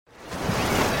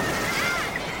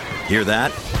Hear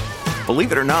that?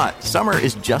 Believe it or not, summer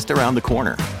is just around the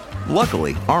corner.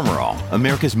 Luckily, Armor All,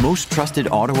 America's most trusted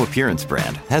auto appearance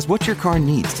brand, has what your car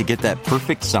needs to get that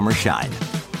perfect summer shine.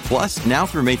 Plus, now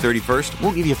through May 31st,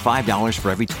 we'll give you $5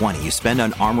 for every $20 you spend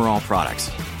on Armor All products.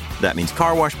 That means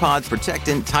car wash pods,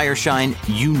 protectant, tire shine,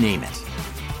 you name it.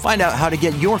 Find out how to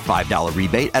get your $5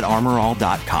 rebate at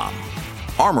armorall.com.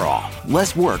 Armor All,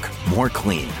 less work, more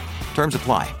clean. Terms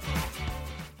apply.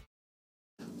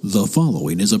 The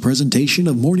following is a presentation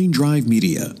of Morning Drive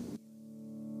Media.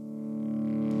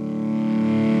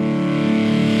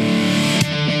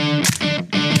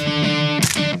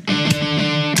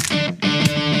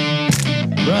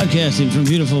 Broadcasting from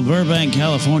beautiful Burbank,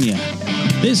 California.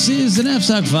 This is the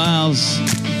Knapsack Files,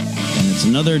 and it's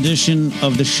another edition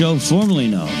of the show formerly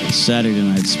known as Saturday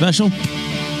Night Special.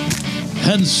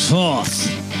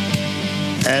 Henceforth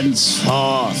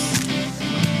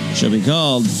shall be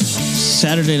called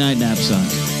Saturday Night Knapsack.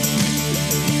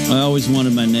 I always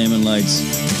wanted my name in lights.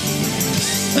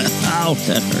 Ow,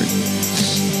 that hurt.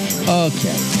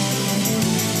 Okay.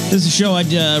 This is a show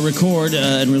I'd record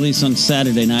and release on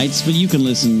Saturday nights, but you can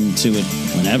listen to it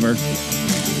whenever.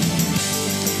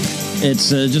 It's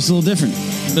just a little different,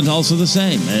 but also the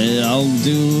same. I'll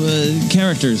do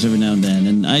characters every now and then,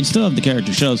 and I still have the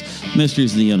character shows.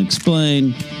 Mysteries of the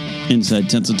Unexplained, Inside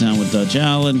Tinseltown with Dutch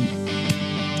Allen,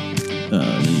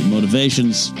 the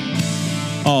Motivations,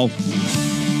 all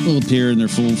will appear in their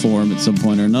full form at some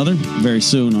point or another, very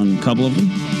soon on a couple of them.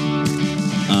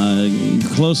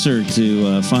 Closer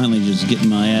to finally just getting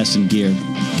my ass in gear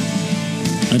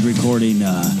and recording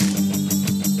the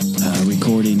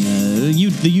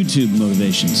YouTube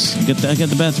Motivations. I got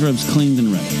the bathrobes cleaned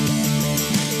and ready.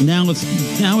 Now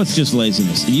it's just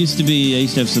laziness. I used to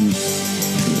have some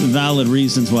valid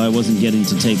reasons why I wasn't getting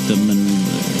to take them, and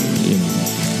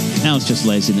now it's just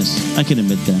laziness. I can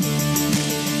admit that.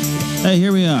 Hey,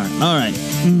 here we are. All right.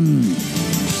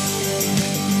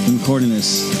 I'm recording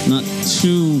this not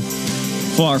too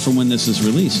far from when this is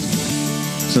released,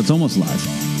 so it's almost live.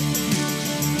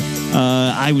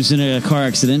 I was in a car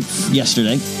accident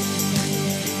yesterday,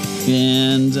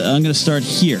 and I'm going to start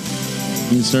here.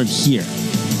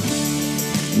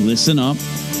 Listen up.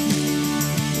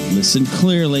 Listen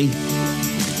clearly.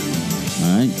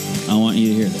 All right? I want you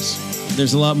to hear this.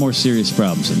 There's a lot more serious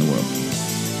problems in the world.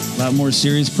 A lot more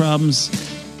serious problems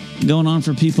going on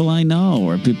for people I know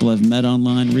or people I've met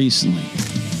online recently.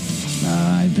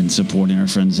 I've been supporting our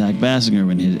friend Zach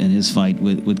Basinger in his fight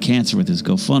with cancer with his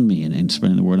GoFundMe and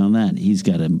spreading the word on that. He's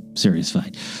got a serious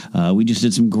fight. We just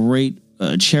did some great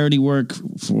charity work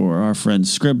for our friend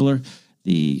Scribbler,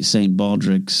 the St.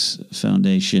 Baldrick's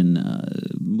Foundation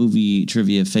movie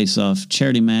trivia face-off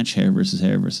charity match. Hair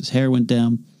versus hair went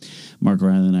down. Mark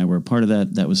Riley and I were a part of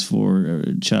that. That was for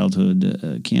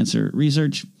childhood cancer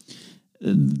research.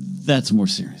 That's more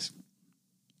serious.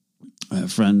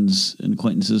 Friends and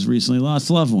acquaintances recently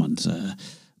lost loved ones.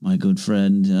 My good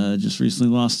friend just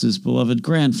recently lost his beloved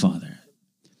grandfather.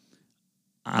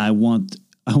 I want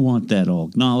that all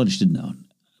acknowledged and known,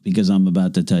 because I'm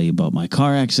about to tell you about my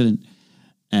car accident,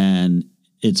 and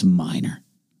it's minor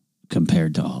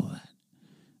compared to all of that.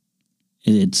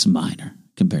 It's minor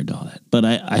compared to all that. But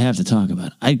I have to talk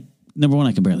about it. Number one,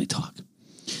 I can barely talk.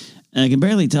 And I can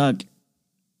barely talk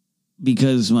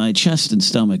because my chest and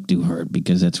stomach do hurt,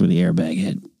 because that's where the airbag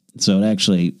hit. So it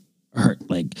actually hurt,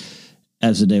 like,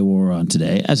 as the day wore on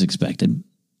today, as expected.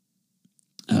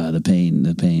 The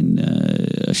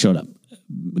pain showed up.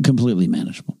 Completely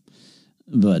manageable.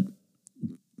 But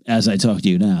as I talk to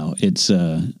you now, it's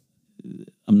I'm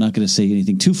not going to say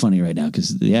anything too funny right now,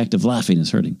 because the act of laughing is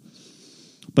hurting.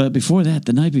 But before that,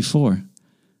 the night before,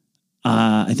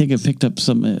 I think I picked up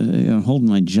some, I'm holding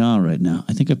my jaw right now.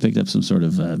 I think I picked up some sort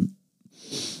of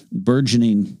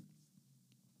burgeoning,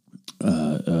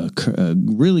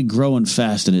 really growing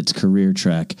fast in its career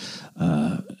track,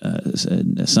 a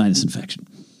sinus infection.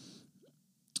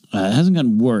 It hasn't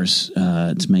gotten worse.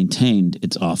 It's maintained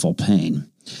its awful pain.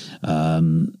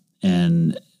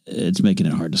 And it's making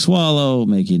it hard to swallow,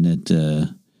 making it,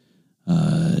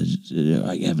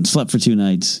 I haven't slept for 2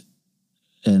 nights.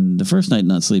 And the first night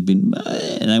not sleeping,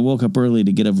 and I woke up early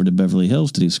to get over to Beverly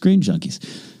Hills to do Screen Junkies.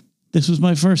 This was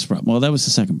my first problem. Well, that was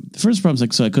the second. The first problem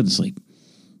was so I couldn't sleep.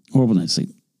 Horrible night's sleep.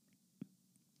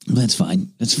 Well, that's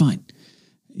fine. That's fine.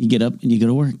 You get up and you go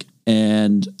to work.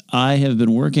 And I have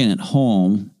been working at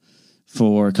home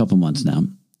for a couple months now.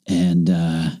 And,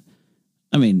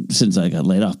 since I got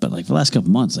laid off, but like the last couple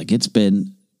months, like it's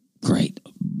been great.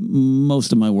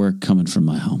 Most of my work coming from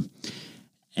my home.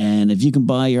 And if you can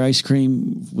buy your ice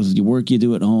cream with your work you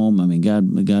do at home,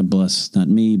 God bless, not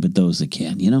me, but those that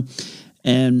can,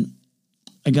 And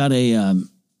I got a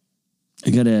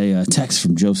text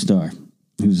from Joe Starr,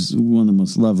 who's one of the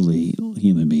most lovely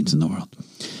human beings in the world.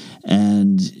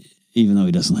 And even though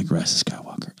he doesn't like Rise of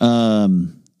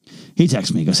Skywalker, he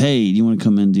texts me. He goes, "Hey, do you want to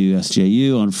come and do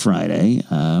SJU on Friday?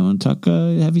 I want to talk.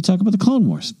 Have you talk about the Clone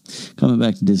Wars coming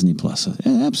back to Disney Plus?"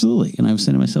 Yeah, absolutely. And I was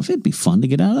saying to myself, it'd be fun to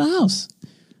get out of the house.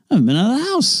 I haven't been out of the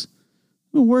house.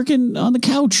 I've been working on the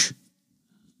couch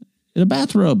in a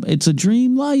bathrobe. It's a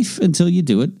dream life until you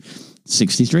do it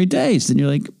 60 straight days. Then you're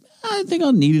like, I think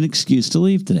I'll need an excuse to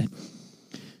leave today.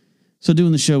 So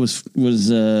doing the show was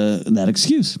that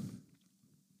excuse.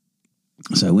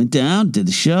 So I went down, did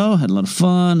the show, had a lot of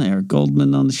fun. Eric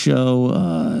Goldman on the show,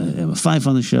 Emma Fife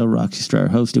on the show, Roxy Stryer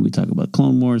hosted. We talk about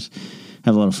Clone Wars,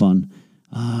 have a lot of fun.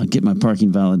 Get my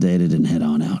parking validated and head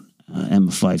on out.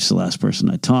 Emma Fife's the last person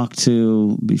I talk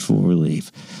to before we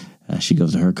leave. She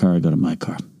goes to her car, I go to my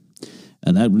car.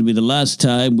 And that would be the last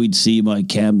time we'd see my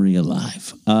Camry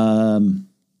alive.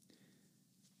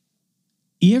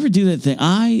 You ever do that thing?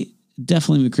 I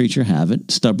definitely am a creature of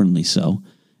habit, stubbornly so.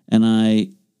 And I,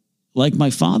 like my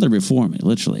father before me,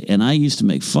 literally. And I used to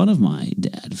make fun of my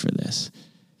dad for this.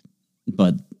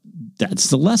 But that's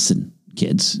the lesson,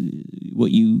 kids.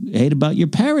 What you hate about your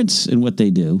parents and what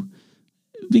they do,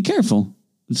 be careful.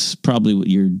 It's probably what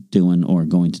you're doing or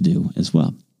going to do as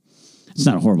well. It's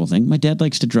not a horrible thing. My dad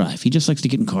likes to drive. He just likes to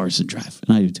get in cars and drive.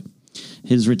 And I do too.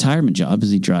 His retirement job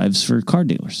is he drives for car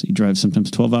dealers. He drives sometimes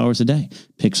 12 hours a day.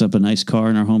 Picks up a nice car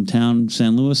in our hometown,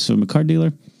 San Luis, from a car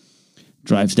dealer.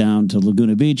 Drives down to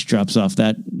Laguna Beach, drops off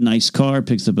that nice car,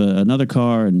 picks up another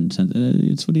car, and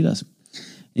it's what he does.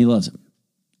 He loves it.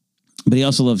 But he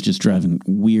also loves just driving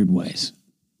weird ways.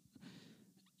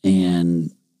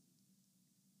 And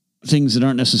things that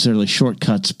aren't necessarily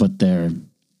shortcuts, but they're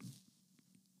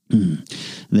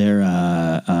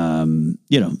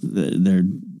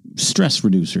stress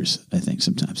reducers, I think,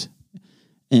 sometimes.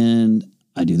 And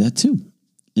I do that too.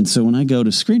 And so when I go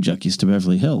to Screen Junkies to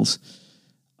Beverly Hills,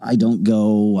 I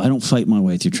don't fight my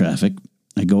way through traffic.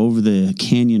 I go over the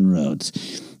canyon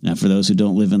roads. Now, for those who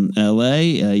don't live in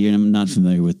L.A., you're not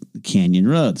familiar with canyon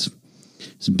roads.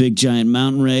 It's a big, giant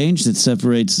mountain range that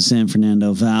separates the San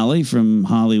Fernando Valley from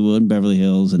Hollywood, Beverly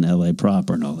Hills, and L.A.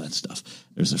 proper and all that stuff.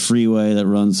 There's a freeway that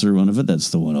runs through one of it. That's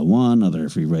the 101. Other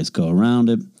freeways go around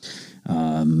it.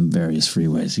 Various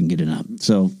freeways you can get in and out.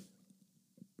 So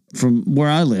from where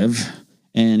I live,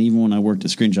 and even when I worked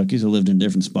at Screen Junkies, I lived in a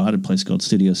different spot, a place called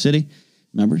Studio City.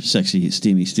 Remember? Sexy,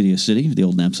 steamy Studio City, the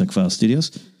old Knapsack File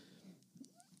Studios.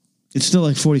 It's still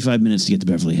like 45 minutes to get to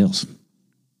Beverly Hills.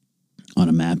 On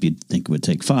a map, you'd think it would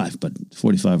take 5, but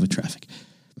 45 with traffic.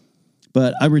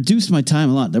 But I reduced my time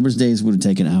a lot. There was days it would have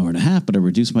taken an hour and a half, but I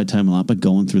reduced my time a lot by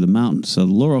going through the mountains. So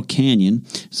Laurel Canyon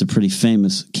is a pretty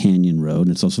famous canyon road,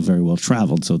 and it's also very well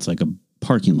traveled, so it's like a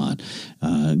parking lot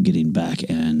getting back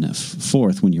and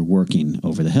forth when you're working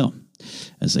over the hill,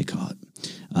 as they call it.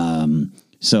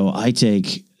 So I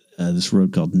take this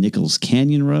road called Nichols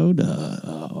Canyon Road,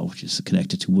 which is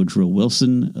connected to Woodrow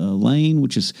Wilson Lane,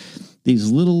 which is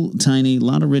these little tiny,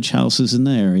 lot of rich houses in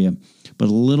the area, but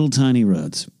little tiny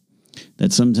roads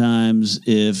that sometimes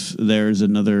if there's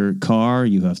another car,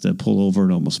 you have to pull over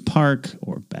and almost park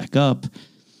or back up.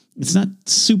 It's not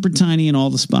super tiny in all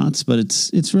the spots, but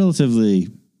it's relatively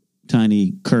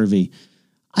tiny, curvy.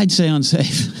 I'd say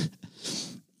unsafe.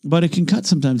 But it can cut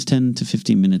sometimes 10 to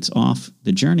 15 minutes off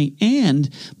the journey. And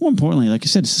more importantly, like I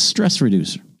said, it's a stress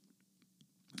reducer.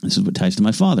 This is what ties to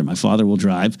my father. My father will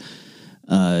drive,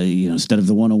 instead of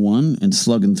the 101 and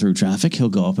slugging through traffic, he'll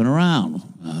go up and around,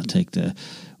 take the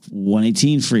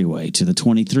 118 freeway to the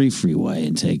 23 freeway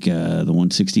and take the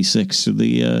 166 to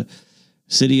the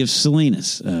city of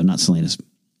Salinas. Not Salinas,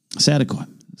 Saticoy.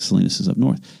 Salinas is up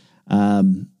north.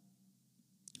 And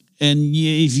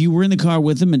if you were in the car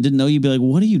with him and didn't know, you'd be like,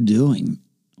 what are you doing?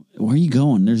 Where are you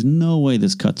going? There's no way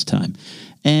this cuts time.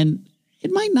 And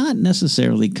it might not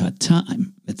necessarily cut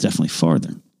time. It's definitely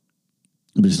farther.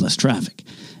 But there's less traffic,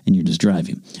 and you're just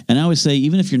driving. And I always say,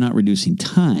 even if you're not reducing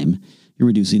time, you're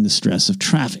reducing the stress of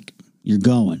traffic. You're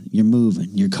going, you're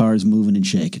moving, your car's moving and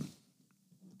shaking.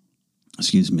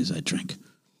 Excuse me as I drink.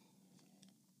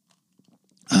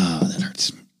 That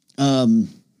hurts.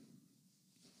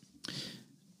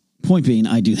 Point being,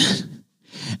 I do that.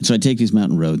 And so I take these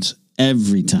mountain roads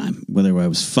every time, whether I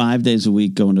was 5 days a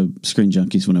week going to Screen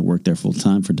Junkies when I worked there full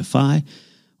time for Defy,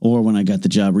 or when I got the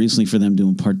job recently for them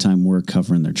doing part-time work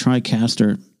covering their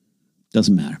TriCaster.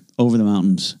 Doesn't matter. Over the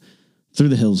mountains, through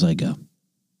the hills I go.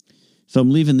 So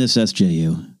I'm leaving this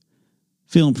SJU,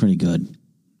 feeling pretty good.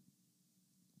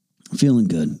 Feeling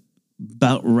good.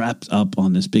 About wrapped up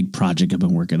on this big project I've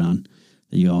been working on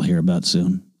that you all hear about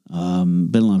soon.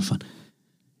 Been a lot of fun.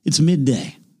 It's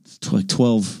midday. It's like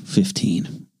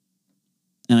 12:15.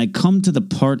 And I come to the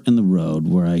part in the road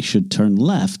where I should turn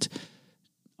left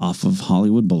off of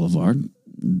Hollywood Boulevard,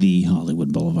 the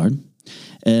Hollywood Boulevard,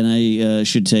 and I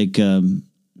should take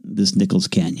this Nichols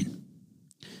Canyon.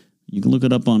 You can look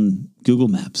it up on Google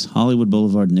Maps, Hollywood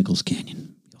Boulevard, Nichols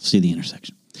Canyon. You'll see the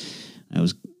intersection. I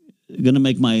was going to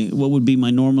make what would be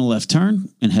my normal left turn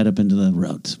and head up into the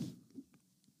roads,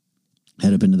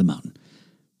 head up into the mountain.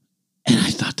 And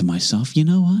I thought to myself, you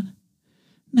know what?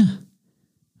 Nah,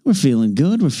 we're feeling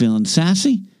good. We're feeling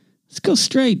sassy. Let's go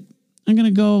straight. I'm going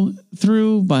to go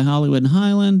through by Hollywood and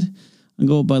Highland. I'll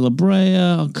go by La Brea.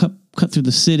 I'll cut through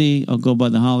the city. I'll go by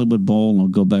the Hollywood Bowl, and I'll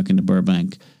go back into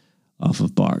Burbank off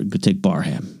of take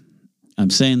Barham.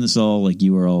 I'm saying this all like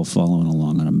you are all following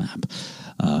along on a map.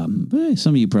 But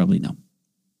some of you probably know.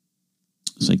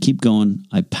 So I keep going.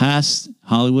 I pass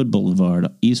Hollywood Boulevard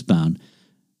eastbound,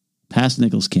 past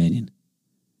Nichols Canyon.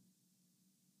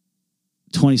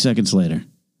 20 seconds later,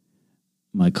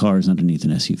 my car is underneath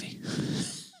an SUV.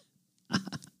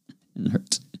 It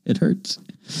hurts. It hurts.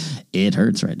 It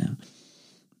hurts right now.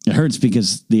 It hurts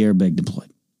because the airbag deployed.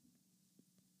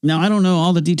 Now, I don't know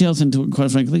all the details into it,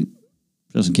 quite frankly,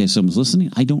 just in case someone's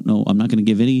listening. I don't know. I'm not going to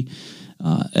give any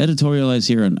editorialize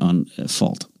here on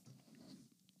fault.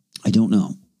 I don't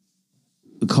know.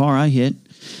 The car I hit,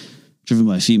 driven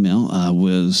by a female,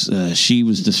 she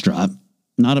was distraught.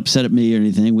 Not upset at me or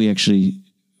anything. We actually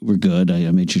were good.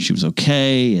 I made sure she was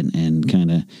okay and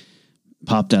kind of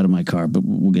popped out of my car, but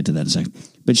we'll get to that in a second.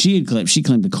 But she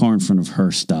claimed the car in front of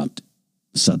her stopped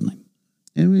suddenly.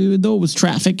 And though it was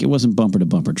traffic, it wasn't bumper to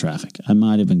bumper traffic. I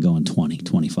might have been going 20,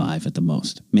 25 at the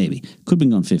most, maybe. Could have been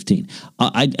going 15.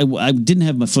 I didn't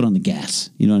have my foot on the gas.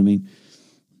 You know what I mean?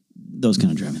 Those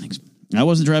kind of driving things. I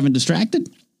wasn't driving distracted.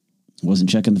 Wasn't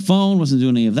checking the phone. Wasn't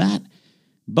doing any of that.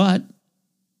 But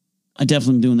I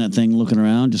definitely am doing that thing, looking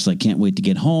around, just like can't wait to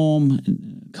get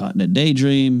home. Caught in a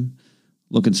daydream.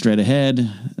 Looking straight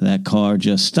ahead. That car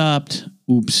just stopped.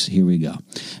 Oops, here we go.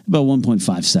 About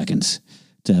 1.5 seconds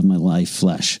to have my life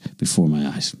flash before my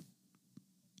eyes.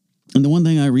 And the one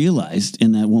thing I realized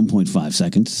in that 1.5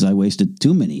 seconds is I wasted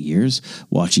too many years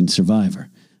watching Survivor.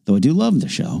 Though I do love the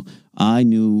show, I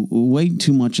knew way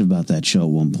too much about that show at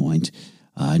one point.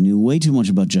 I knew way too much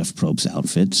about Jeff Probst's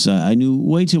outfits. I knew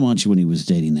way too much when he was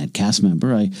dating that cast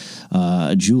member.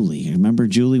 Julie. Remember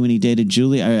Julie when he dated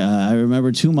Julie? I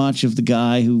remember too much of the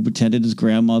guy who pretended his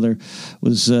grandmother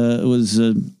was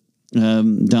dying.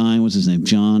 What's his name?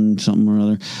 John something or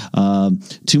other.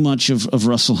 Too much of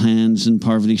Russell Hands and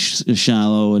Parvati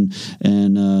Shallow and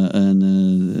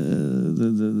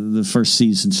the first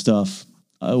season stuff.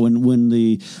 When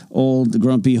the old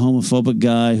grumpy homophobic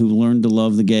guy who learned to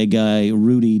love the gay guy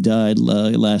Rudy died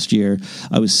last year,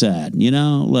 I was sad. You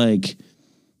know, like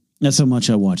that's how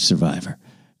much I watched Survivor.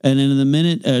 And in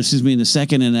the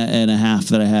second and a half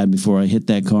that I had before I hit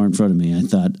that car in front of me, I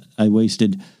thought I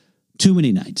wasted too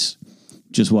many nights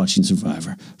just watching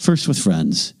Survivor. First with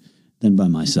friends, then by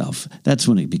myself. That's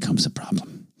when it becomes a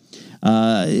problem.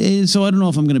 So I don't know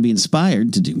if I'm going to be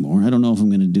inspired to do more. I don't know if I'm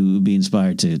going to be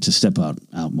inspired to step out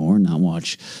more, not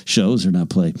watch shows or not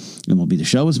play MLB The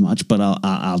Show as much. But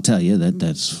I'll tell you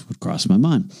that's what crossed my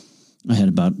mind. I had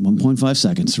about 1.5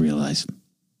 seconds to realize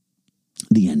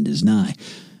the end is nigh,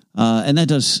 and that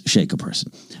does shake a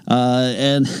person.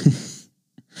 And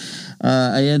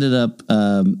I ended up.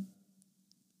 I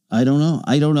don't know.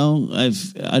 I don't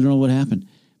know what happened.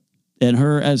 And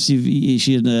her SUV,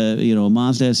 she had a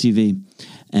Mazda SUV,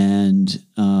 and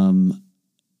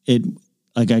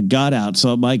I got out,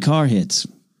 so my car hits.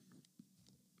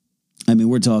 I mean,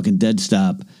 we're talking dead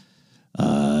stop.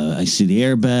 I see the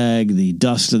airbag, the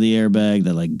dust of the airbag,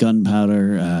 the like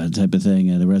gunpowder type of thing,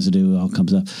 and the residue all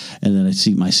comes up, and then I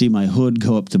see my hood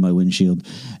go up to my windshield,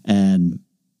 and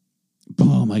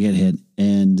boom, I get hit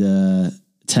and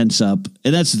tense up,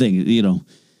 and that's the thing,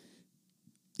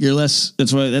 You're less.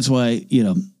 That's why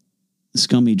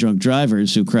scummy drunk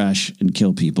drivers who crash and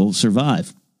kill people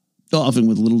survive, often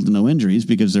with little to no injuries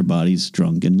because their body's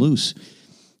drunk and loose.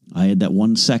 I had that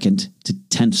 1 second to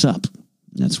tense up.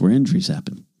 That's where injuries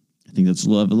happen. I think that's a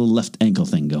little left ankle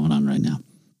thing going on right now.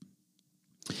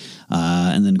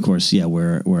 And then of course,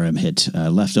 where I'm hit,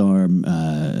 left arm,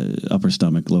 upper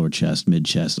stomach, lower chest, mid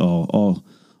chest, all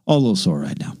a little sore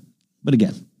right now. But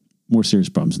again, more serious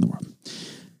problems in the world.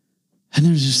 And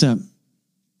there's just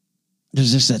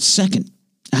that second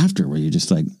after where you're just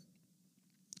like,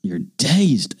 you're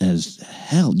dazed as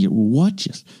hell. What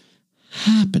just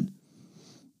happened?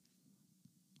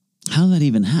 How did that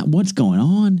even happen? What's going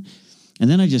on? And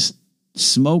then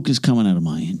smoke is coming out of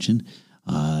my engine.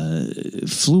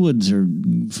 Fluids are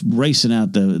racing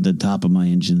out the top of my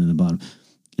engine and the bottom.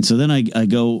 And so then I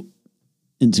go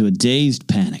into a dazed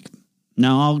panic.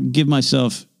 Now, I'll give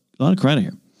myself a lot of credit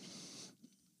here.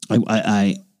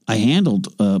 I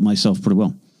handled myself pretty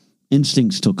well.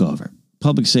 Instincts took over.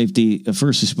 Public safety,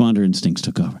 first responder instincts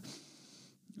took over.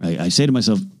 I say to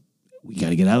myself, we got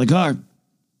to get out of the car.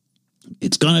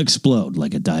 It's going to explode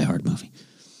like a Die Hard movie.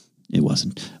 It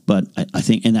wasn't. But I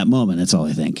think in that moment, that's all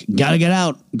I think. Got to get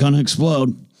out. Going to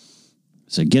explode.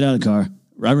 So get out of the car.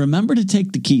 I remember to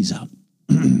take the keys out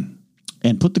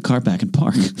and put the car back in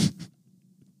park.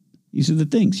 These are the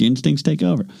things. Your instincts take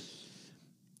over.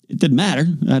 It didn't matter.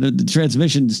 The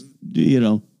transmission's,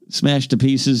 smashed to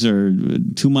pieces or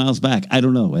 2 miles back. I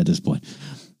don't know at this point.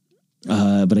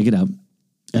 But I get out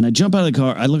and I jump out of the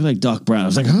car. I look like Doc Brown. I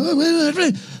was like,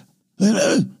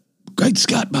 great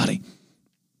Scott body.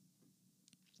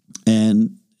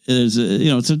 And there's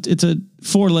it's a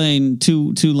 4-lane,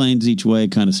 two lanes each way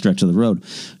kind of stretch of the road.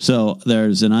 So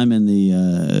I'm in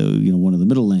the, one of the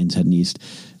middle lanes heading east,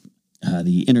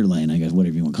 the inner lane, I guess,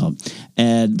 whatever you want to call it.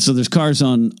 And so there's cars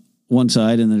on one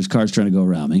side and there's cars trying to go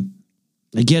around me.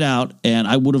 I get out and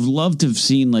I would have loved to have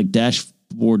seen like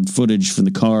dashboard footage from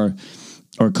the car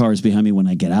or cars behind me when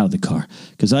I get out of the car.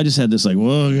 Cause I just had this like,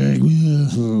 whoa,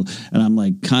 and I'm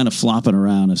like kind of flopping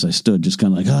around as I stood, just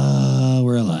kind of like,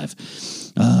 we're alive.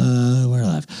 We're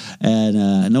alive.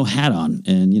 And no hat on.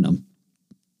 And,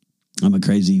 I'm a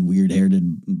crazy, weird-haired,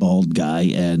 bald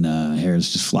guy, and hair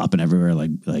is just flopping everywhere,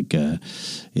 like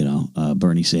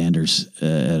Bernie Sanders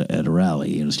at a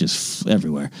rally. It's just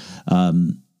everywhere.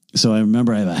 So I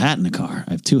remember I have a hat in the car.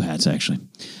 I have 2 hats actually.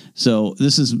 So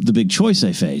this is the big choice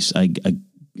I face. I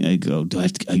go,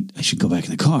 I should go back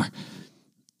in the car,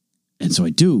 and so I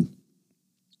do,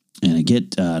 and I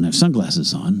get and I have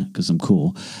sunglasses on because I'm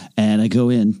cool, and I go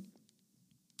in.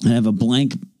 I have a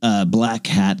blank black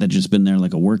hat that just been there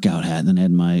like a workout hat. And then I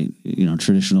had my,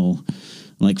 traditional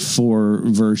like 4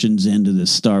 versions into the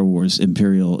Star Wars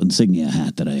Imperial insignia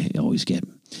hat that I always get.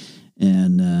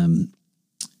 And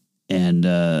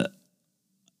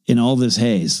in all this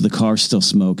haze, the car's still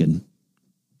smoking.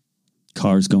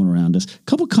 Cars going around us. A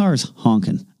couple cars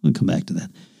honking. We'll come back to that.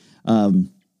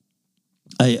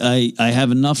 I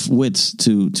have enough wits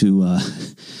to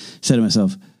say to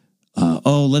myself,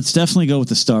 let's definitely go with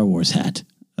the Star Wars hat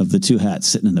of the 2 hats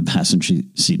sitting in the passenger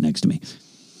seat next to me.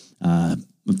 My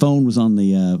phone was on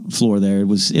the floor there.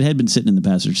 It had been sitting in the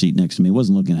passenger seat next to me. I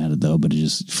wasn't looking at it though, but it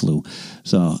just flew.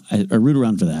 So I root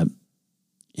around for that.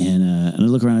 And I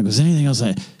look around and I go, is there anything else?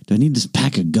 Do I need this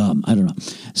pack of gum? I don't know.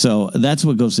 So that's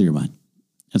what goes through your mind.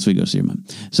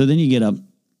 So then you get up,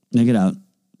 I get out.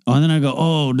 And then I go,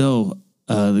 oh no.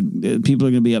 The people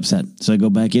are going to be upset. So I go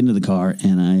back into the car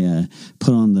and I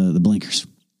put on the blinkers.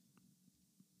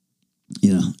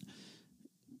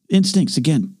 Instincts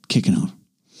again kicking on.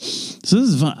 So this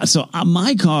is fun. So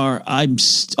my car,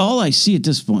 all I see at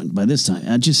this point by this time,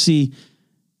 I just see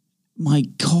my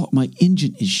car, my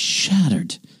engine is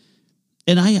shattered.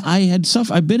 And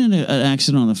I've been in an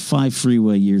accident on the 5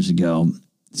 freeway years ago.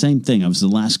 Same thing. I was the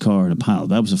last car in a pileup.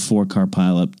 That was a 4-car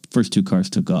pileup. First 2 cars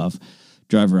took off.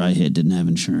 Driver I hit didn't have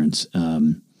insurance.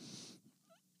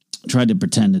 Tried to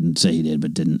pretend and say he did,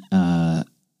 but didn't.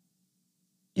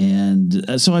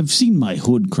 So I've seen my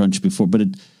hood crunch before, but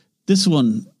this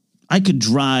one, I could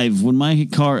drive when my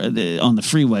car on the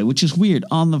freeway, which is weird,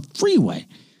 on the freeway,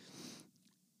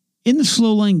 in the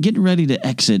slow lane, getting ready to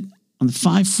exit on the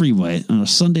 5 freeway on a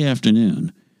Sunday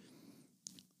afternoon.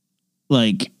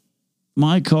 Like,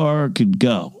 my car could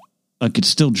go. I could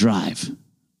still drive.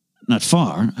 Not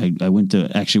far. I went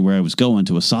to actually where I was going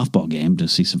to a softball game to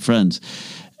see some friends.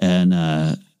 And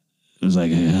it was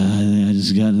like, I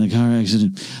just got in a car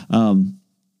accident.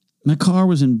 My car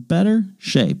was in better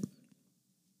shape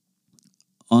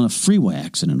on a freeway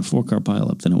accident, a 4-car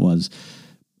pileup, than it was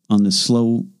on this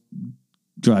slow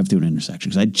drive through an intersection.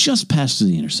 Because I just passed through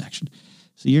the intersection.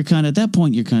 So you're kind of, at that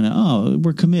point,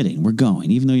 we're committing, we're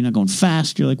going. Even though you're not going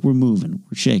fast, you're like, we're moving,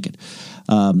 we're shaking.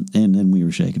 And then we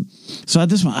were shaking. So at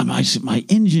this one, my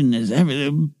engine is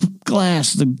everything,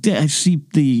 glass, I see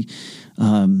the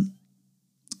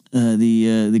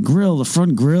grill, the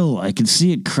front grill, I can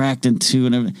see it cracked in 2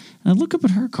 and everything. And I look up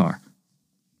at her car.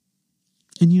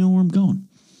 And you know where I'm going.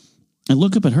 I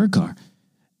look up at her car.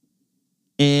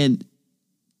 And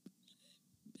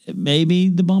maybe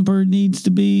the bumper needs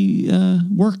to be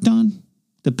worked on.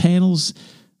 The panels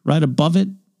right above it,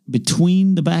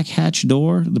 between the back hatch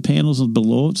door, the panels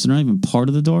below it, so they're not even part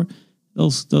of the door.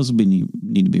 Those will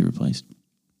need to be replaced.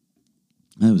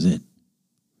 That was it.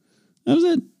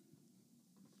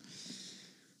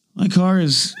 My car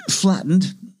is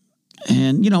flattened.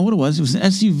 And you know what it was? It was an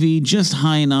SUV just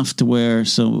high enough to where,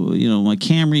 so, you know, my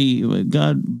Camry,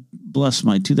 God bless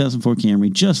my 2004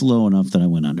 Camry, just low enough that I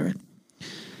went under it.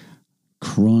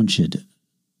 Crunch it.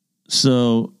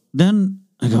 So then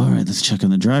I go, all right, let's check on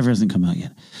the driver. Hasn't come out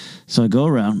yet. So I go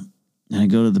around and I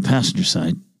go to the passenger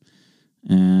side,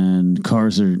 and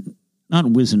cars are not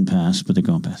whizzing past, but they're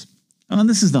going past. And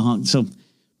this is the honk. So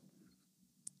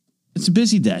it's a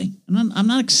busy day, and I'm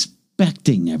not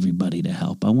expecting everybody to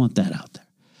help. I want that out there.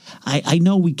 I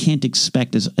know we can't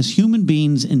expect as human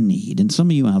beings in need, and some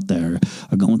of you out there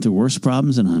are going through worse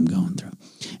problems than I'm going through,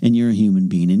 and you're a human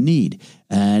being in need.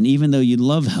 And even though you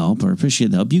love help or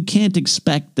appreciate the help, you can't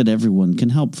expect that everyone can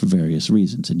help for various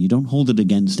reasons, and you don't hold it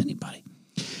against anybody.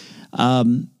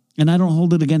 And I don't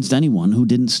hold it against anyone who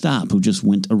didn't stop, who just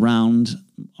went around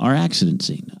our accident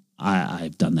scene.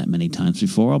 I've done that many times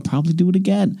before. I'll probably do it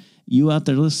again. You out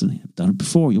there listening, I've done it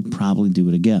before. You'll probably do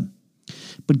it again.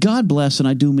 But God bless, and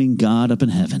I do mean God up in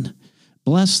heaven,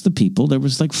 bless the people. There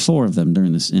was like 4 of them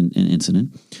during this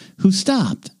incident who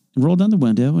stopped and rolled down the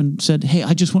window and said, hey,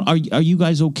 I just want, are you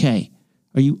guys okay?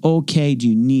 Are you okay? Do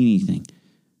you need anything?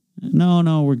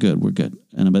 No, we're good. We're good.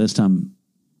 And by this time,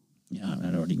 yeah,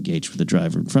 I'd already engaged with the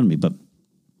driver in front of me, but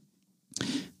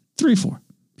 3 or 4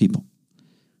 people.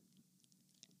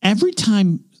 Every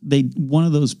time one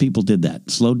of those people did that,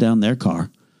 slowed down their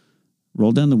car,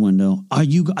 rolled down the window, I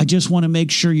just want to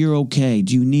make sure you're okay.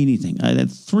 Do you need anything? I had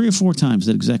 3 or 4 times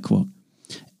that exact quote.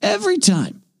 Every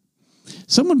time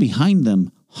someone behind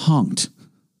them honked.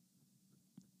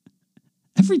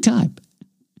 Every time.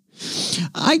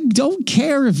 I don't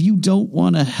care if you don't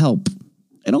want to help.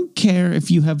 I don't care if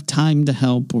you have time to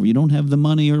help or you don't have the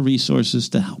money or resources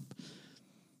to help.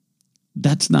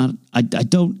 That's not, I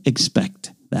don't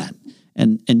expect that.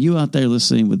 And you out there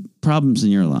listening with problems in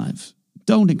your life,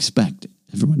 don't expect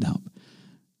everyone to help.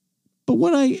 But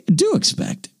what I do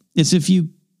expect is if you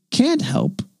can't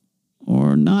help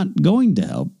or not going to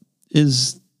help,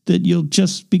 is that you'll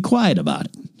just be quiet about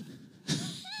it.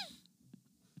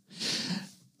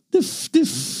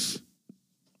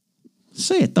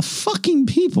 The fucking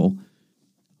people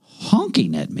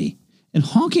honking at me and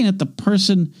honking at the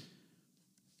person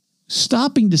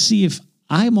stopping to see if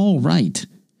I'm all right.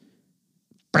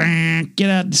 Get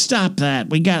out, stop that.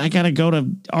 I gotta go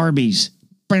to Arby's.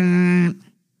 I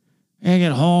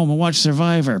get home and watch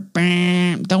Survivor.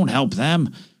 Don't help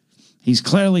them. He's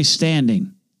clearly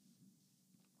standing.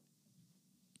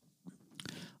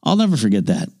 I'll never forget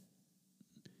that.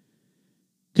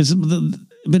 Because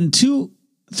I've been in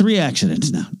 3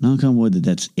 accidents now. Knock on wood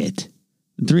that's it.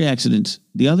 3 accidents.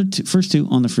 The other first 2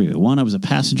 on the freeway. One, I was a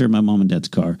passenger in my mom and dad's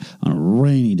car on a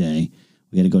rainy day.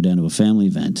 We had to go down to a family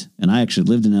event. And I actually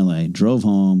lived in L.A., drove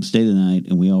home, stayed the night,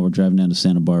 and we all were driving down to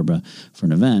Santa Barbara for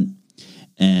an event.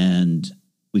 And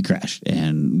we crashed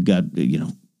and got,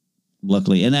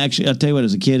 luckily. And actually, I'll tell you what,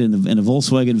 as a kid in a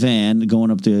Volkswagen van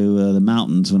going up to the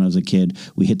mountains when I was a kid,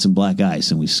 we hit some black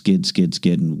ice and we skid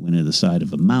and went into the side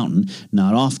of a mountain,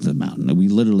 not off the mountain. We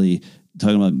literally,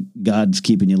 talking about God's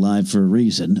keeping you alive for a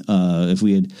reason. If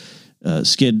we had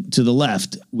skid to the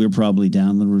left, we're probably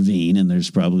down the ravine, and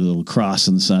there's probably a little cross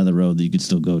on the side of the road that you could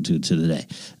still go to today.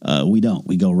 We don't.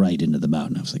 We go right into the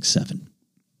mountain. I was like 7.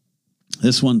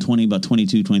 This one, about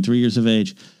 22, 23 years of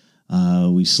age.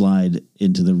 We slide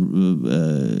into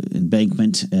the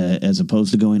embankment as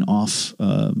opposed to going off.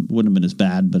 Wouldn't have been as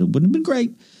bad, but it wouldn't have been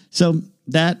great. So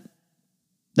that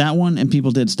one, and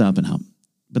people did stop and help.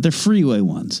 But they're freeway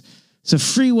ones. So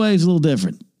freeway is a little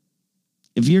different.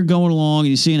 If you're going along and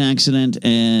you see an accident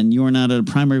and you're not a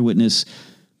primary witness,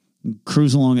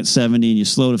 cruise along at 70 and you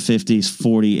slow to 50,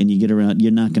 40, and you get around,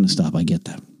 you're not going to stop. I get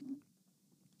that.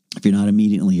 If you're not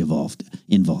immediately involved.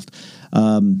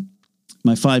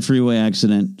 My 5 freeway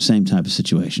accident, same type of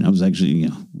situation. I was actually,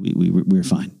 we were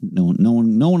fine. No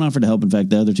one offered to help. In fact,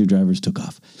 the other 2 drivers took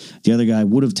off. The other guy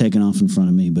would have taken off in front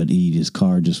of me, but his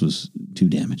car just was too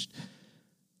damaged.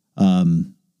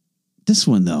 This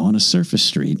one, though, on a surface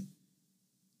street,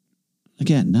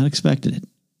 again, not expected it.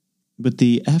 But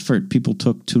the effort people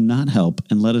took to not help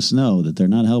and let us know that they're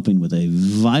not helping with a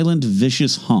violent,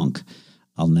 vicious honk,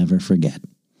 I'll never forget.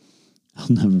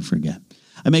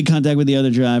 I made contact with the other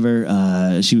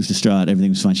driver. She was distraught. Everything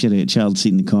was fine. She had a child seat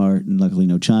in the car, and luckily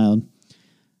no child.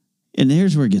 And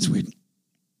here's where it gets weird.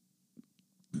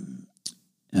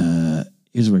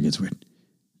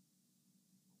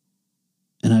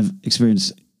 And I've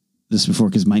experienced this before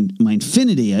because my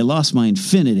Infiniti, I lost my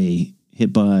Infiniti,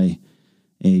 hit by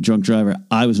a drunk driver.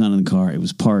 I was not in the car. It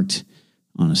was parked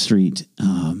on a street.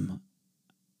 And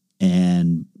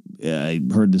I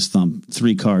heard this thump.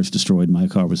 3 cars destroyed. My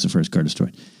car was the first car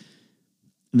destroyed.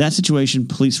 that situation,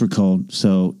 police were called.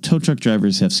 So tow truck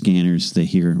drivers have scanners. They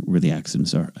hear where the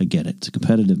accidents are. I get it. It's a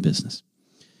competitive business.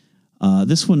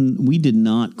 This one, we did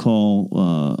not call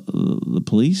the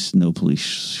police. No police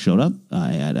showed up.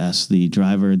 I had asked the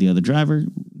other driver,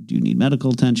 do you need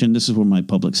medical attention? This is where my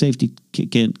public safety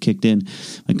kicked in,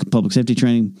 my public safety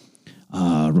training.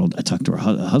 I talked to her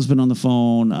husband on the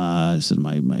phone. I said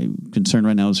my concern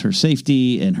right now is her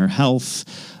safety and her health.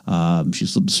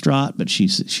 She's a little distraught, but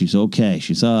she's okay.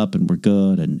 She's up and we're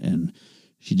good. And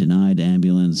she denied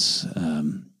ambulance,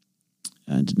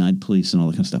 denied police and all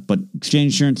that kind of stuff. But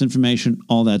exchange insurance information,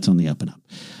 all that's on the up and up.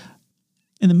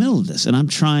 In the middle of this, and I'm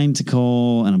trying to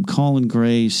call, and I'm calling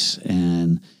Grace,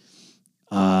 and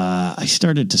I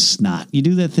started to snot. You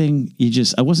do that thing,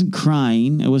 I wasn't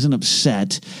crying, I wasn't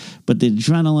upset, but the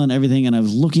adrenaline, everything, and I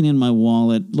was looking in my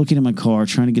wallet, looking in my car,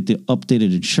 trying to get the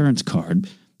updated insurance card.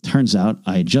 Turns out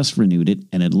I had just renewed it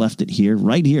and had left it here,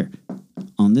 right here,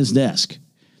 on this desk,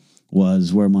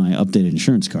 was where my updated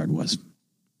insurance card was.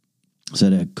 So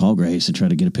I had to call Grace and try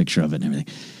to get a picture of it and everything.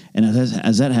 And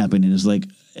as that happened, it was like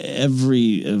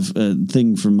every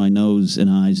thing from my nose and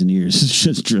eyes and ears is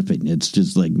just dripping. It's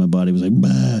just like my body was like,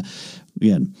 bah.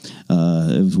 Again,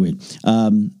 it was weird.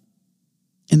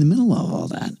 In the middle of all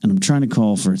that, and I'm trying to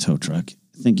call for a tow truck,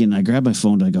 thinking, I grab my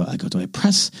phone, I go, do I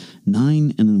press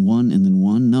 9 and then 1 and then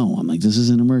 1? No, I'm like, this is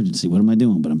an emergency. What am I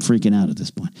doing? But I'm freaking out at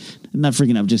this point. I'm not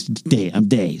freaking out, I'm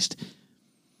dazed.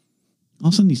 All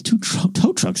of a sudden, these two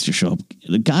tow trucks just show up.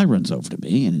 The guy runs over to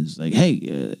me and is like,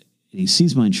 hey, he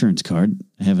sees my insurance card.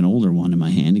 I have an older one in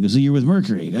my hand. He goes, you're with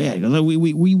Mercury. I go, yeah. He goes,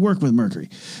 we work with Mercury.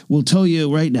 We'll tow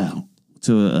you right now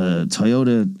to a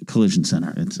Toyota collision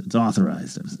center. It's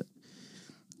authorized.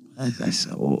 I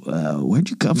said, where'd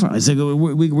you come from? I said,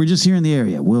 we're just here in the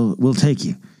area. We'll take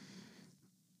you.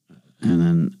 And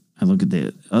then I look at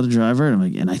the other driver, and I'm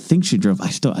like, and I think she drove. I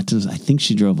think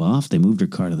she drove off. They moved her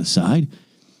car to the side.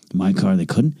 My car, they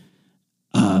couldn't.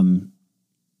 And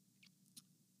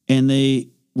they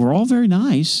were all very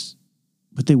nice,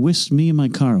 but they whisked me and my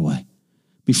car away.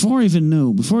 Before I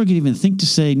could even think to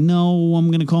say, no, I'm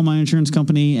going to call my insurance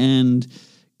company and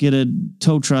get a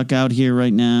tow truck out here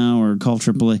right now or call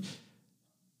AAA.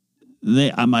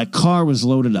 My car was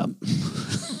loaded up.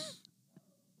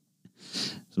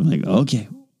 So I'm like, okay,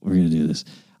 we're going to do this.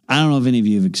 I don't know if any of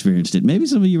you have experienced it. Maybe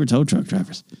some of you were tow truck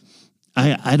drivers.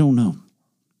 I don't know.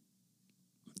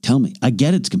 Tell me. I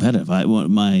get it's competitive.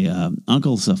 My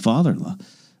uncle's father-in-law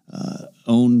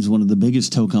owns one of the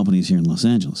biggest tow companies here in Los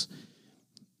Angeles.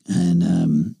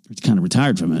 And it's kind of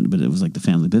retired from it, but it was like the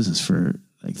family business for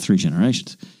like 3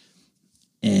 generations.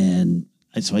 And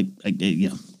it's like,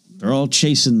 they're all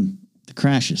chasing the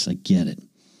crashes. I get it.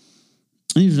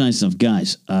 And these are nice enough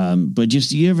guys. But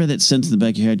just, you ever that sense in the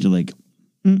back of your head, you're like,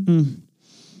 I don't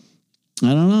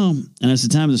know. And it's the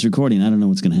time of this recording. I don't know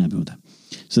what's going to happen with that.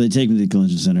 So they take me to the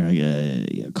collision center.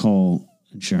 I call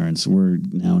insurance. We're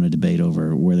now in a debate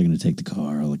over where they're going to take the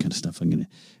car, all that kind of stuff. I'm going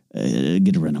to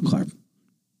get a rental car.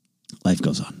 Life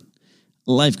goes on.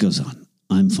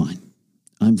 I'm fine.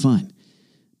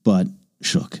 But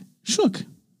shook.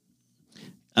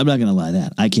 I'm not going to lie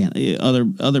that. I can't.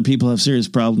 Other people have serious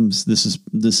problems. This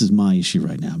is my issue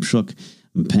right now. I'm shook.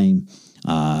 I'm in pain.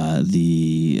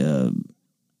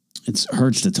 It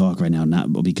hurts to talk right now,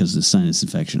 not because of the sinus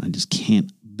infection. I just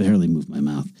can't barely move my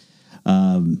mouth.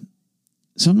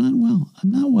 So I'm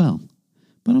not well,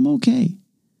 but I'm okay.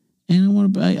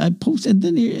 And I post, and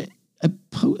then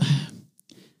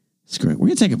screw it. We're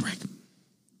going to take a break.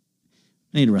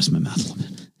 I need to rest my mouth a little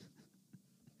bit.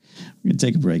 We're going to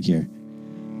take a break here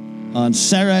on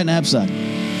Saturday Night Knapsack.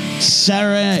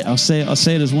 Saturday night. I'll say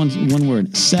it as one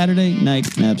word. Saturday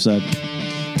Night Knapsack.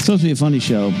 It's supposed to be a funny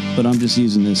show, but I'm just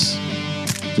using this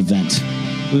to vent.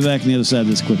 We'll be back on the other side of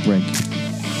this quick break.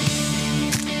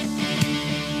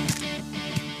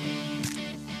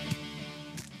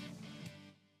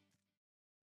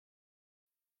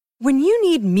 When you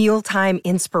need mealtime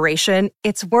inspiration,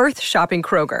 it's worth shopping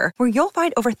Kroger, where you'll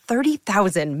find over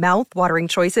 30,000 mouth-watering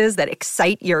choices that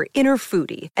excite your inner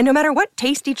foodie. And no matter what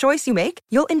tasty choice you make,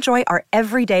 you'll enjoy our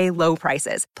everyday low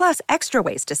prices, plus extra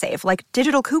ways to save, like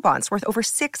digital coupons worth over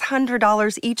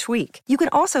 $600 each week. You can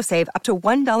also save up to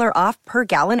 $1 off per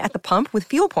gallon at the pump with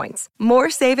fuel points.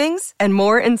 More savings and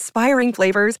more inspiring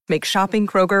flavors make shopping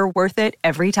Kroger worth it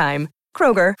every time.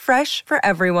 Kroger, fresh for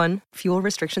everyone. Fuel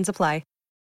restrictions apply.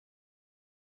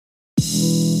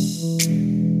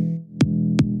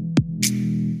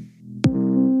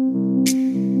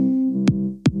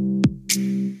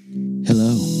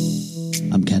 Hello,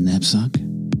 I'm Ken Knapsack,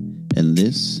 and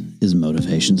this is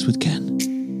Motivations with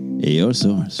Ken, your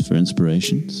source for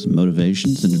inspirations,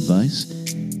 motivations, and advice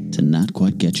to not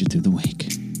quite get you through the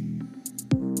week.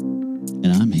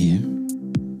 And I'm here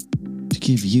to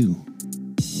give you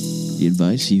the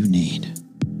advice you need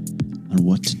on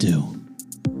what to do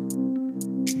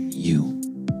when you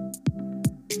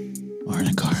are in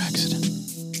a car accident.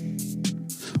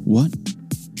 What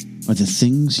are the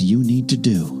things you need to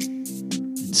do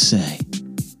and say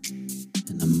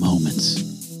in the moments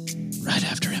right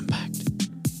after impact?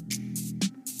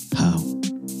 How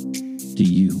do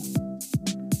you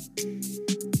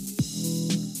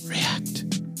react?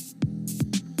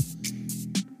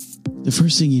 The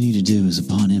first thing you need to do is,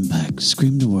 upon impact,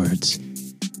 scream the words,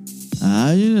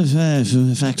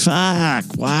 fuck,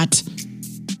 what?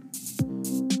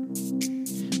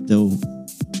 Though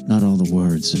not all the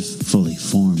words have fully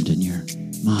formed in your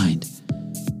mind,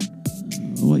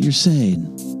 what you're saying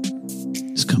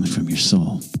is coming from your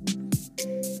soul.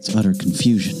 It's utter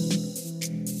confusion.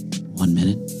 1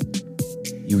 minute,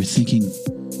 you were thinking,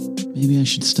 maybe I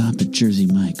should stop at Jersey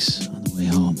Mike's on the way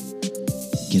home.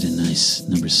 Get a nice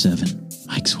number 7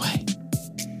 Mike's Way.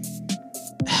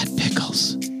 Add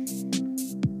pickles.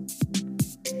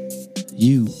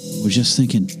 You were just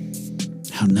thinking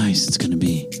how nice it's going to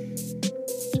be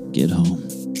to get home,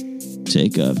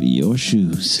 take off your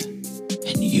shoes,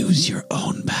 and use your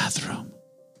own bathroom.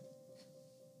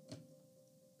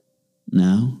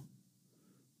 Now,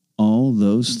 all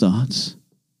those thoughts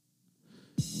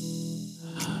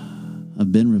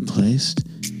have been replaced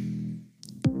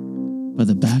by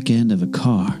the back end of a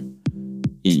car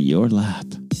in your lap.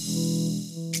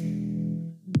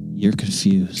 You're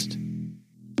confused,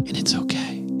 and it's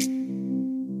okay.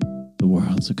 The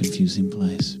world's a confusing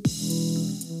place.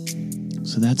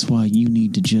 So that's why you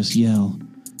need to just yell,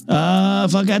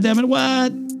 fuck, goddammit,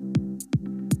 what?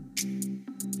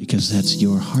 Because that's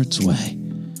your heart's way,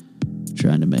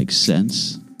 trying to make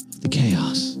sense of the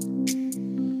chaos.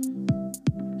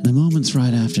 In the moments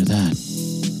right after that,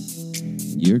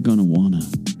 you're going to want to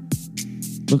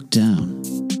look down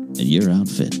at your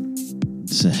outfit and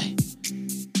say,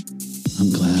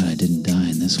 I'm glad I didn't die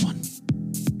in this one.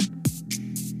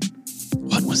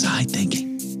 What was I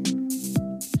thinking?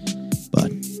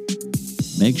 But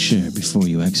make sure before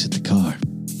you exit the car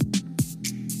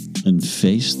and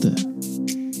face the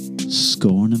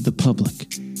scorn of the public,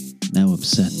 now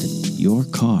upset that your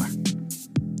car,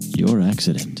 your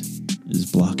accident, is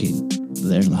blocking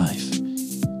their life.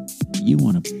 You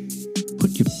want to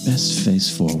put your best face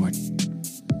forward.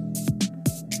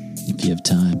 If you have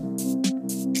time,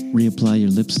 reapply your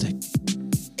lipstick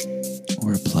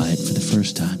or apply it for the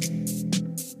first time.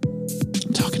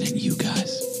 I'm talking to you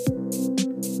guys.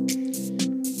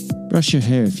 Brush your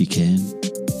hair if you can,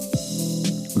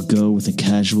 or go with a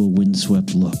casual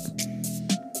windswept look.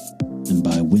 And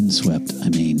by windswept, I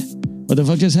mean, what the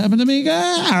fuck just happened to me?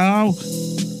 Ow!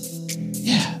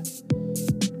 Yeah,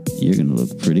 you're gonna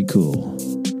look pretty cool.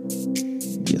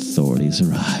 The authorities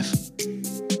arrive.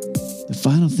 The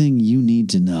final thing you need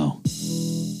to know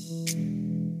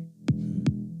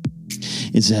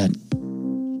is that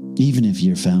even if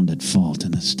you're found at fault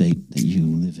in the state that you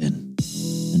live in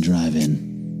and drive in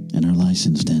and are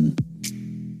licensed in,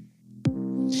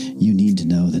 you need to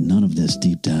know that none of this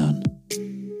deep down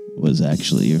was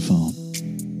actually your fault.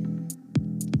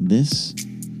 This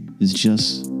is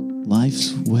just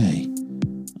life's way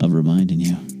of reminding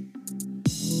you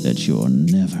that you're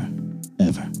never,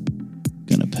 ever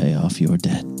gonna pay off your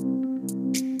debt.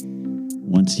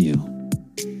 Once you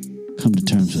come to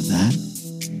terms with that,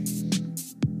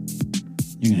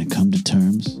 you're gonna come to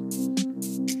terms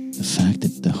with the fact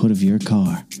that the hood of your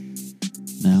car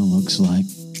now looks like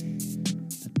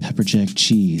that pepper jack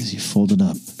cheese you folded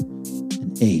up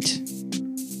and ate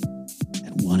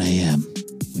at 1 a.m.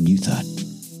 when you thought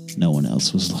no one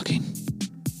else was looking.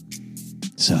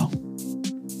 So,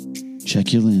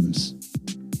 check your limbs,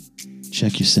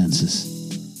 check your senses,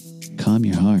 calm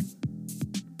your heart.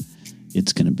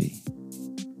 It's gonna be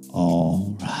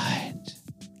all right.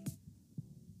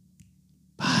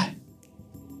 Bye.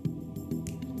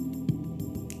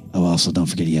 Oh, also, don't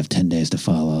forget you have 10 days to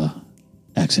file a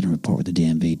accident report with the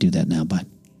DMV. Do that now. Bye.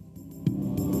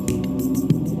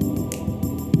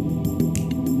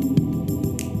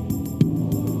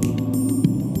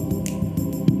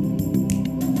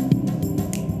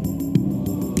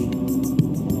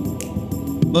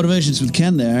 Motivations with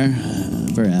Ken there.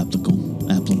 Very applicable.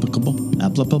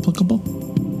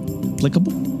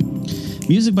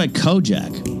 Music by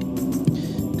Kojak.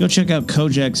 Go check out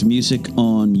Kojak's music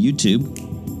on YouTube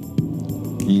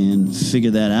and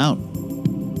figure that out.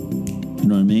 You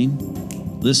know what I mean?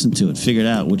 Listen to it. Figure it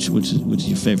out. Which is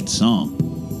your favorite song?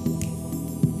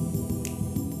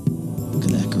 Look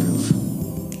at that groove.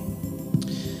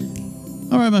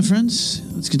 right, my friends,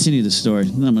 let's continue the story.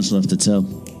 Not much left to tell.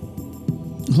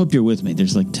 I hope you're with me.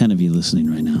 There's like 10 of you listening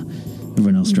right now.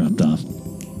 Everyone else dropped off.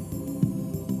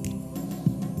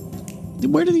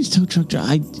 Where do these tow truck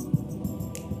drivers...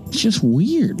 It's just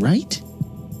weird, right?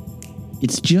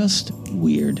 It's just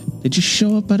weird. They just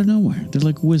show up out of nowhere. They're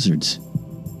like wizards.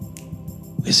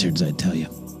 Wizards, I tell you.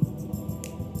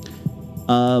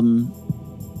 I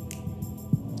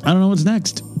don't know what's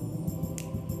next.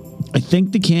 I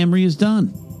think the Camry is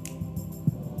done.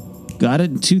 Got it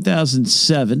in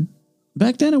 2007.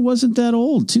 Back then, it wasn't that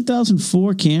old.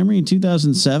 2004 Camry and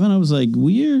 2007. I was like,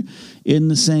 we're in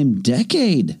the same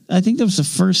decade. I think that was the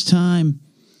first time.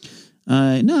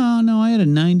 No, I had a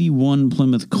 91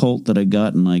 Plymouth Colt that I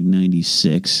got in like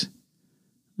 96.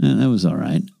 That was all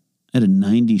right. I had a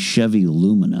 90 Chevy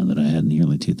Lumina that I had in the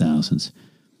early 2000s.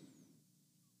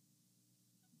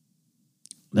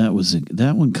 That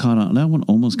one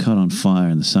almost caught on fire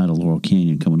in the side of Laurel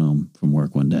Canyon coming home from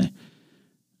work one day.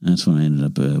 That's when I ended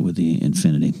up with the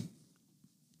Infiniti.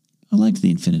 I liked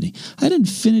the Infiniti. I had an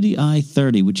Infiniti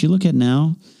i30, which you look at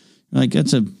now, like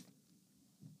that's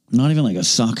not even like a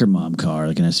soccer mom car,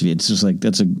 like an SUV. It's just like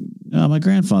my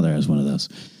grandfather has one of those.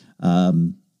 I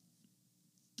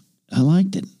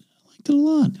liked it. I liked it a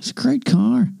lot. It's a great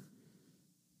car.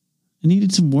 I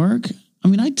needed some work. I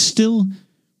mean, I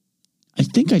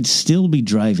think I'd still be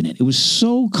driving it. It was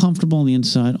so comfortable on the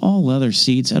inside, all leather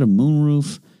seats, had a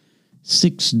moonroof,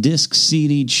 6-disc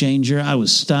CD changer. I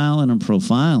was styling and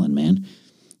profiling, man.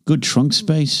 Good trunk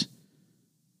space.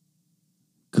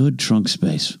 It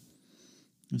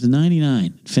was a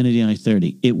 99 Infiniti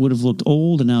i30. It would have looked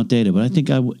old and outdated, but I think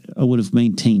I would have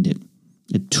maintained it.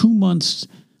 It had 2 months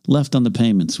left on the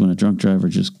payments when a drunk driver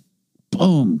just,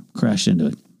 boom, crashed into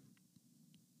it.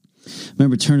 I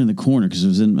remember turning the corner because it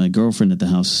was in my girlfriend at the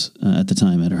house at the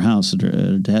time, at her house, at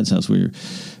her dad's house. We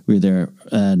were there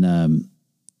and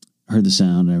heard the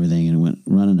sound and everything and went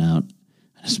running out.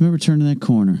 I just remember turning that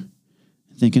corner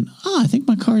and thinking, I think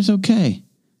my car's okay.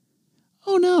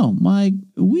 Oh no, my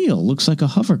wheel looks like a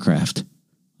hovercraft.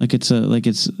 Like it's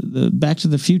the Back to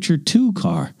the Future 2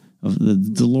 car of the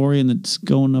DeLorean that's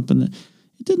going up it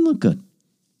didn't look good.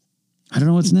 I don't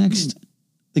know what's next.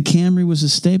 The Camry was a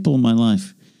staple in my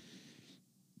life.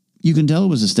 You can tell it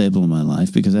was a staple in my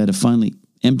life because I had to finally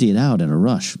empty it out at a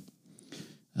rush.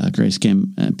 Grace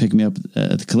came and picked me up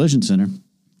at the collision center.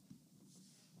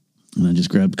 And I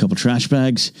just grabbed a couple trash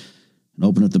bags and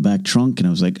opened up the back trunk. And I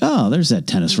was like, oh, there's that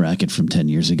tennis racket from 10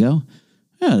 years ago.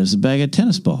 Yeah, there's a bag of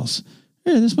tennis balls.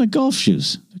 Yeah, there's my golf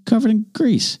shoes. They're covered in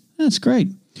grease. That's great.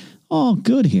 All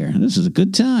good here. This is a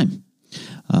good time.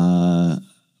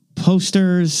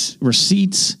 Posters,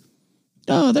 receipts.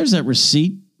 Oh, there's that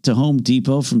receipt to Home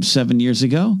Depot from 7 years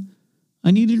ago.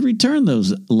 I needed to return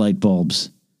those light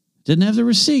bulbs. Didn't have the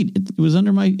receipt. It was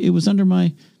under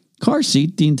my car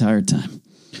seat the entire time.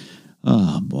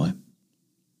 Oh boy.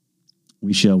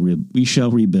 We shall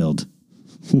rebuild.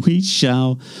 We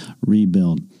shall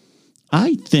rebuild.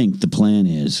 I think the plan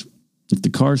is, if the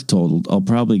car's totaled, I'll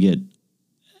probably get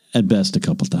at best a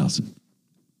couple thousand.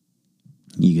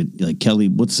 You get like Kelly.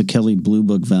 What's the Kelly Blue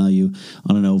Book value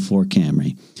on an 04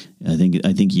 Camry? I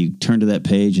think you turn to that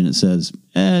page and it says,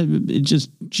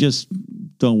 just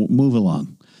don't move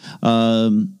along.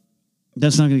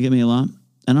 That's not going to get me a lot.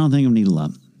 I don't think I need a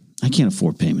lot. I can't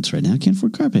afford payments right now. I can't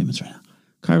afford car payments right now.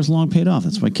 Car was long paid off.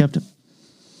 That's why I kept it.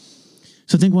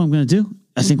 So I think what I'm going to do.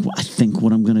 I think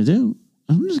what I'm going to do.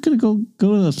 I'm just going to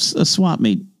go to a swap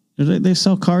meet. They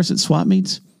sell cars at swap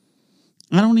meets.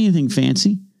 I don't need anything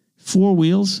fancy. 4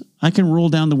 wheels. I can roll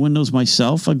down the windows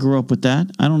myself. I grew up with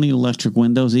that. I don't need electric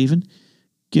windows even.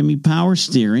 Give me power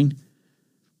steering.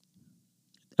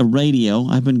 A radio.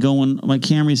 My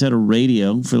Camry's had a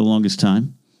radio for the longest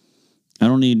time. I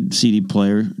don't need CD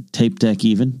player, tape deck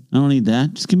even. I don't need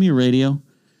that. Just give me a radio.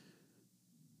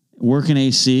 Working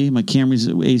AC. My Camry's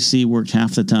AC worked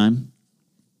half the time.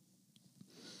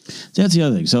 So that's the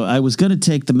other thing. So I was going to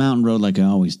take the mountain road like I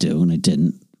always do, and I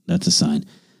didn't. That's a sign.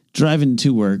 Driving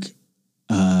to work,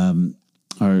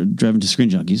 or driving to Screen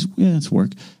Junkies. Yeah, that's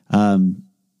work. My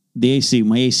AC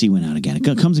went out again. It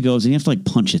comes and goes, and you have to like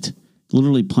punch it.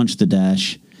 Literally punch the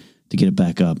dash to get it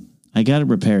back up. I got it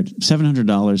repaired.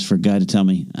 $700 for a guy to tell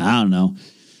me, I don't know,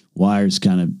 wire's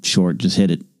kind of short, just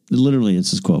hit it. Literally,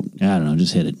 it's his quote. I don't know,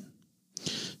 just hit it.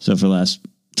 So for the last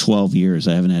 12 years,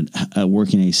 I haven't had a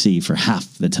working AC for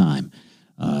half the time.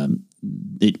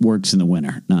 It works in the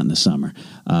winter, not in the summer.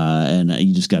 And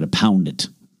you just got to pound it.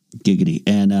 Giggity.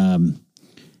 And I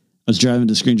was driving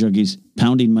to Screen Junkies,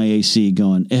 pounding my AC,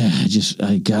 going, I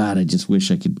just wish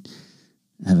I could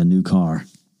have a new car.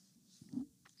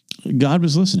 God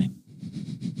was listening.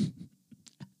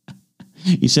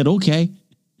 He said, okay.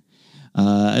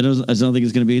 I don't think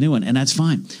it's going to be a new one, and that's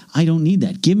fine. I don't need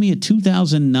that. Give me a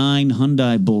 2009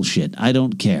 Hyundai bullshit. I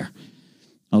don't care.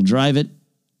 I'll drive it.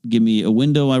 Give me a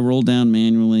window I roll down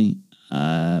manually,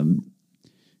 some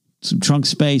trunk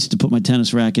space to put my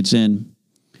tennis rackets in,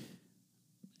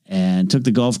 and took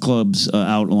the golf clubs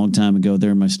out a long time ago.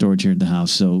 They're in my storage here at the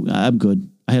house, so I'm good.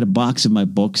 I had a box of my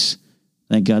books.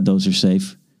 Thank God those are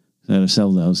safe. I got to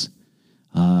sell those.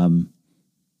 And,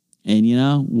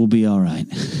 we'll be all right.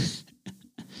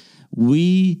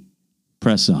 We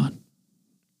press on.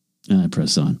 And I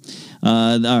press on.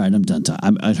 All right, I'm done.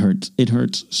 It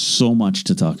hurts so much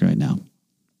to talk right now.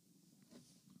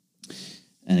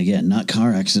 And again, not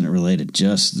car accident related,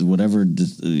 just whatever,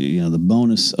 the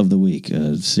bonus of the week,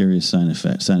 serious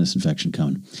sinus infection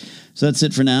coming. So that's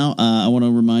it for now. I want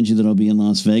to remind you that I'll be in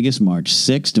Las Vegas March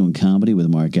 6th doing comedy with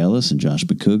Mark Ellis and Josh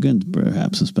McCougan, and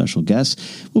perhaps some special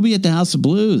guests. We'll be at the House of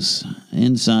Blues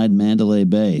inside Mandalay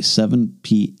Bay, 7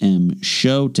 p.m.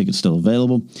 show. Tickets still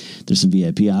available. There's some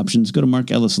VIP options. Go to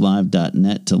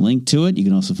markellislive.net to link to it. You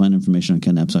can also find information on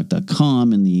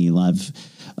kennapzok.com in the live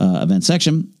event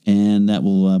section, and that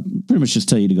will pretty much just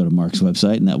tell you to go to Mark's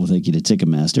website, and that will take you to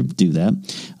Ticketmaster. Do that.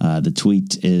 The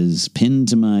tweet is pinned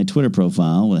to my Twitter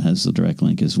profile. It has the direct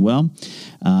link as well.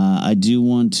 I do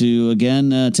want to,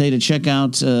 again, tell you to check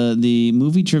out the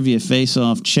Movie Trivia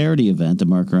Face-Off charity event that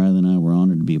Mark Riley and I were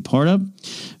honored to be a part of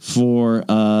for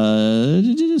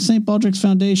St. Baldrick's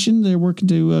Foundation. They're working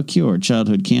to cure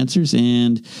childhood cancers,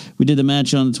 and we did the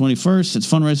match on the 21st. It's a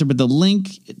fundraiser, but the link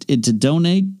to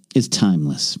donate is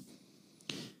timeless.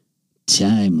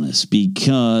 Timeless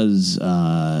because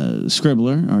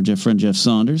Scribbler, our friend Jeff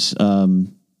Saunders,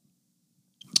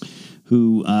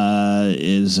 who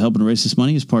is helping raise this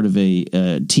money, is part of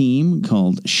a team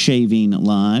called Shaving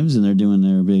Lives, and they're doing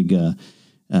their big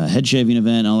head shaving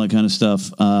event, all that kind of stuff.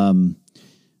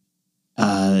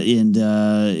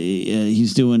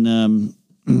 He's doing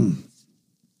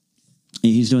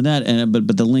he's doing that,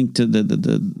 but the link to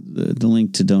the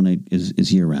link to donate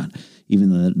is year round, even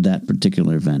though that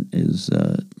particular event is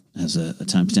has a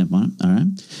timestamp on it. All right,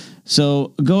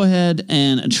 so go ahead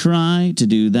and try to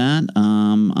do that.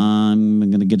 I'm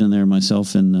going to get in there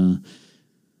myself and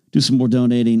do some more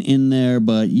donating in there,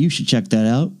 but you should check that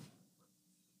out,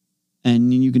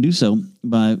 and you can do so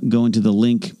by going to the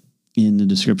link in the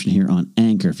description here on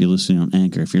Anchor. If you're listening on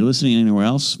Anchor, if you're listening anywhere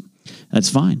else, that's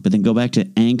fine. But then go back to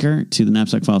Anchor, to the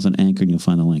Knapsack Files on Anchor, and you'll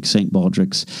find the link,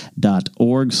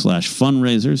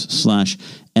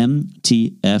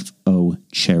 stbaldricks.org/fundraisers/MTFO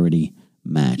charity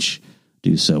match.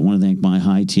 Do so. I want to thank my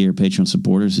high-tier Patreon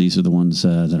supporters. These are the ones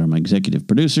that are my executive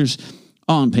producers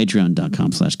on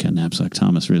patreon.com/Ken Knapsack: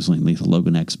 Thomas Risling, Lethal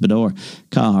Logan X, Bedore,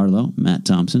 Kyle Harlow, Matt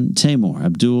Thompson, Tamor,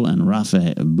 Abdul, and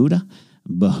Rafa Bahuda,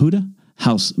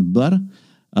 House Butter,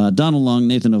 Donald Long,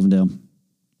 Nathan Ovendale,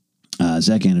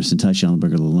 Zach Anderson, Ty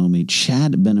Schellenberger, Lalomi,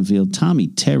 Chad Benefield, Tommy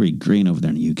Terry Green over there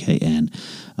in the UK, and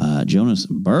Jonas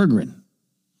Berggren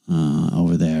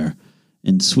over there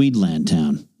in Swedland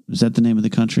Town. Is that the name of the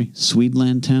country?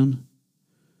 Swedland Town?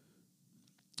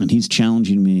 And he's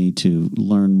challenging me to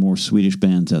learn more Swedish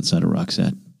bands outside of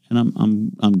Roxette. And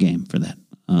I'm game for that.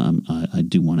 I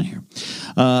do want to hear.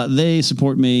 They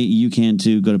support me. You can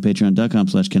too. Go to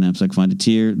patreon.com/Ken Knapsack. Find a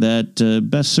tier that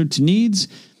best suits your needs,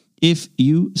 if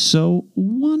you so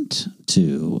want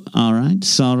to. All right.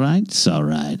 It's all right. It's all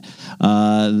right.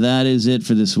 That is it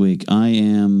for this week.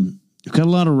 I've got a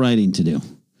lot of writing to do,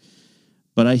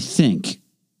 but I think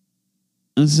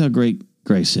this is how great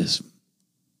Grace is.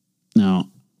 Now,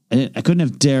 I couldn't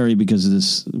have dairy because of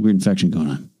this weird infection going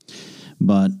on,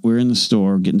 but we're in the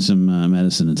store getting some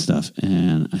medicine and stuff.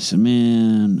 And I said,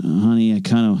 man, honey, I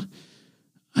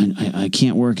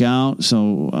can't work out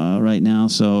right now,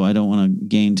 so I don't want to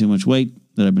gain too much weight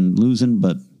that I've been losing,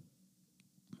 but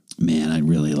man, I'd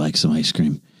really like some ice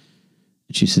cream.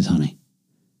 And she says, honey,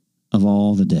 of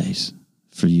all the days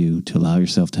for you to allow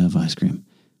yourself to have ice cream,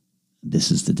 this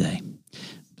is the day.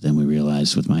 But then we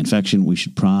realized with my infection, we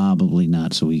should probably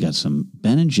not, so we got some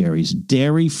Ben & Jerry's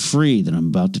dairy-free that I'm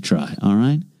about to try, all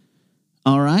right?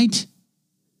 All right?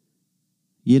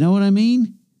 You know what I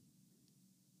mean?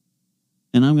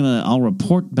 And I'll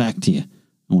report back to you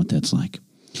on what that's like.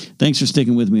 Thanks for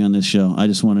sticking with me on this show. I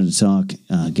just wanted to talk,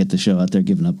 get the show out there,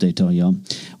 give an update to all y'all.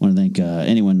 I want to thank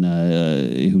anyone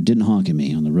who didn't honk at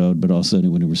me on the road, but also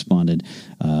anyone who responded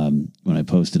when I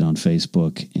posted on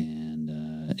Facebook and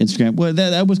Instagram. Well,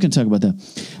 I was going to talk about that.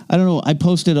 I don't know. I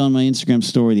posted on my Instagram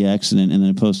story the accident, and then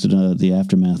I posted the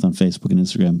aftermath on Facebook and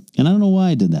Instagram. And I don't know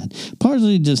why I did that.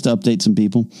 Partly just to update some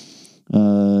people.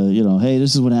 Hey,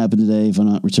 this is what happened today if I'm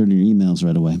not returning your emails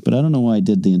right away. But I don't know why I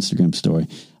did the Instagram story.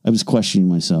 I was questioning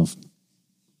myself.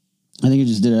 I think I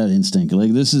just did it out of instinct.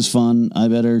 Like, this is fun. I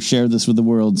better share this with the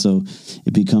world so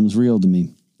it becomes real to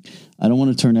me. I don't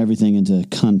want to turn everything into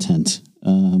content,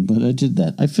 but I did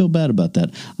that. I feel bad about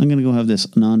that. I'm going to go have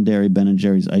this non-dairy Ben &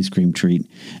 Jerry's ice cream treat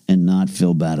and not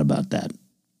feel bad about that.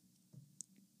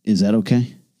 Is that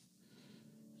okay?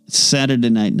 It's Saturday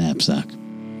Night Knapsack.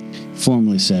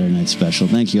 Formerly Saturday Night Special.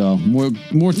 Thank you all.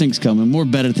 More things coming. More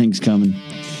better things coming.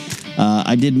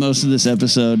 I did most of this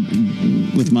episode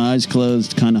with my eyes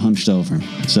closed, kind of hunched over.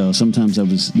 So sometimes I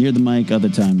was near the mic, other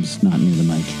times not near the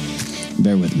mic.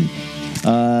 Bear with me.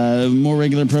 More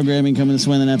regular programming coming this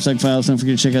way in the Knapsack Files. Don't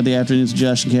forget to check out the Afternoons with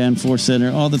Josh and Ken, Force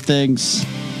Center, all the things.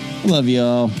 Love you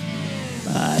all.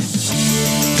 Bye.